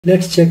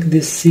Let's check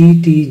this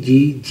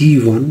CTG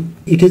G1.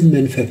 It is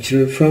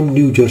manufactured from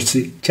New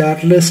Jersey,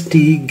 Charles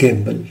T.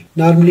 Gamble.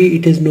 Normally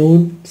it is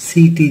known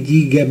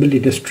CTG Gamble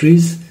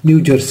Industries,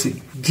 New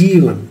Jersey.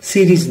 G1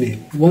 series name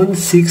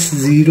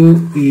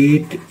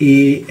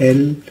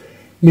 1608AL.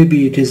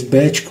 Maybe it is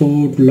batch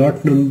code,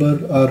 lot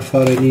number, or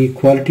for any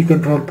quality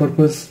control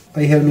purpose.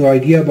 I have no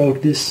idea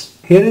about this.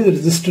 Here is the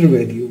resistor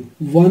value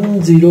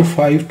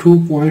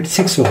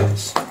 1052.6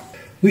 ohms.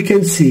 We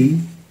can see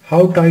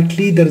how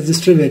tightly the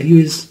resistor value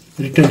is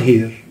written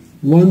here.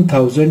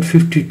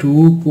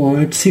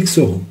 1052.6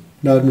 ohm.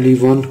 Normally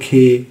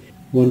 1K,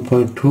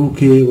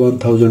 1.2K,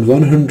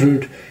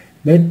 1100,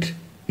 but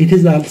it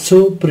is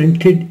also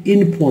printed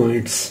in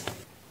points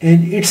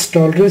and its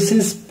tolerance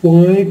is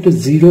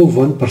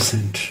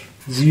 0.01%.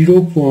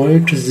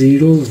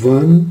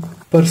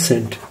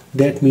 0.01%.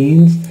 That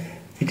means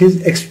it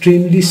is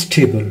extremely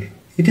stable.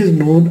 It is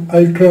known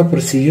ultra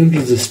precision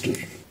resistor.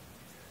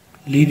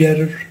 Lead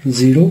error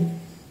 0.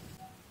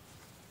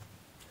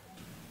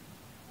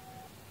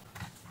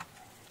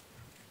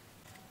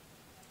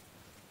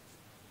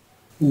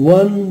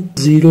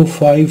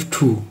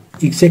 (1052),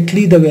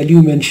 exactly the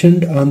value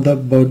mentioned on the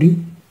body.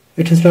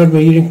 It is not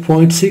measuring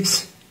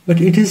 0.6, but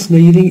it is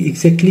measuring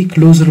exactly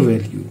closer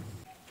value.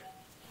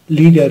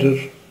 Lead error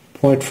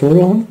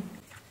 0.4 ohm.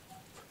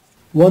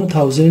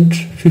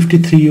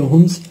 1053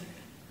 ohms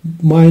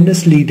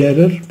minus lead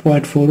error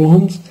 0.4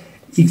 ohms.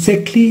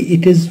 Exactly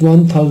it is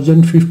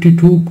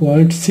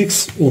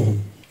 1052.6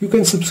 ohm. You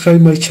can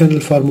subscribe my channel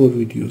for more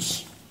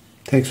videos.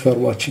 Thanks for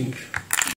watching.